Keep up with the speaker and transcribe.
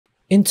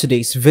In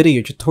today's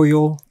video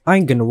tutorial,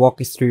 I'm gonna walk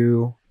you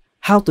through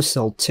how to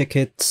sell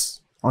tickets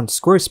on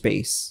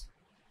Squarespace.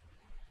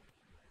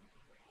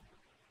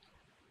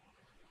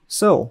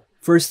 So,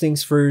 first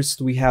things first,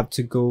 we have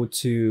to go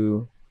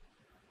to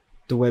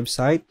the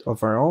website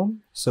of our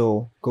own.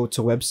 So, go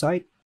to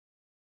website.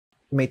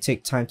 It may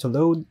take time to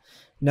load.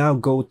 Now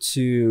go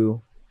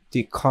to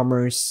the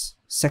commerce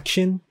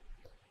section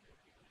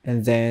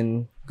and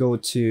then go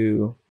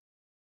to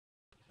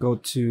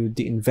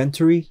the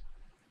inventory.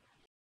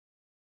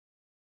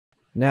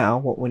 Now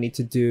what we need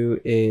to do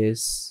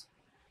is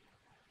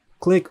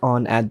click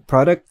on add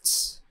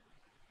products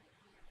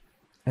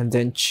and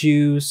then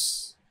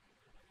choose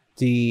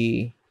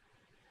you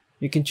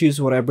can choose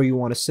whatever you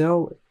want to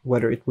sell,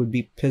 whether it would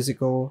be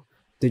physical,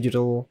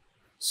 digital,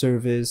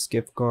 service,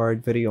 gift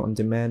card, video on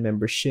demand,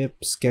 membership,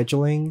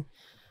 scheduling,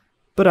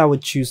 but I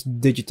would choose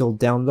digital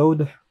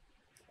download.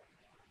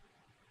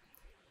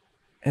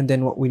 And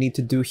then what we need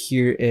to do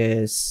here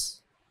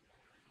is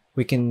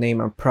we can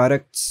name our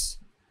products.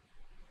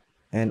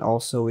 And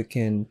also we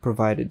can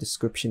provide a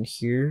description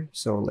here.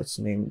 So let's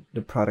name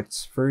the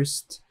products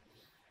first.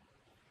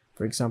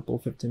 For example,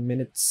 15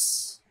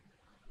 minutes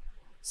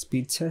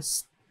speed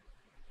test.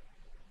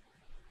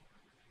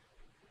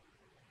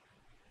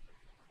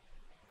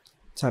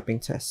 Typing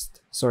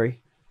test,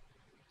 sorry.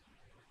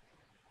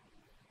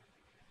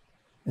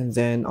 And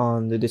then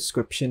on the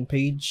description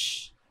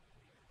page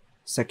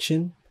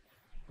section,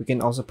 we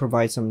can also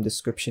provide some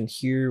description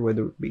here,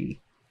 whether it be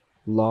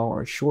long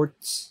or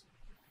short.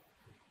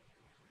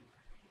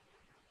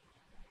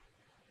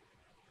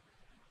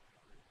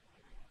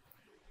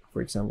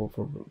 For example,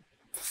 for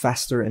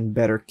faster and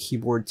better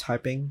keyboard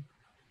typing.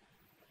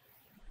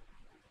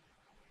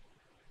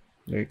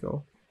 There you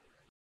go.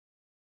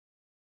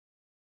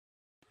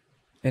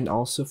 And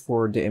also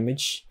for the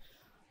image,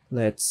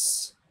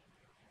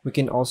 we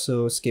can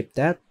also skip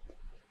that.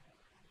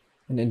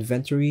 In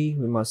inventory,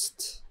 we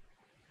must,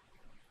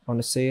 on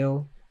a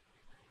sale,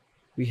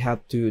 we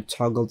have to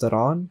toggle that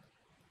on.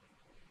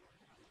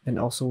 And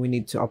also we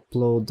need to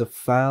upload the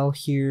file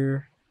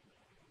here.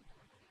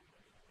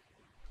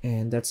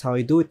 And that's how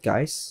you do it,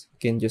 guys.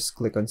 You can just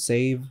click on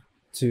save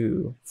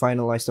to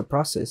finalize the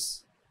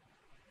process.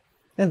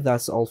 And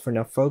that's all for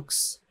now,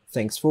 folks.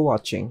 Thanks for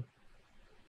watching.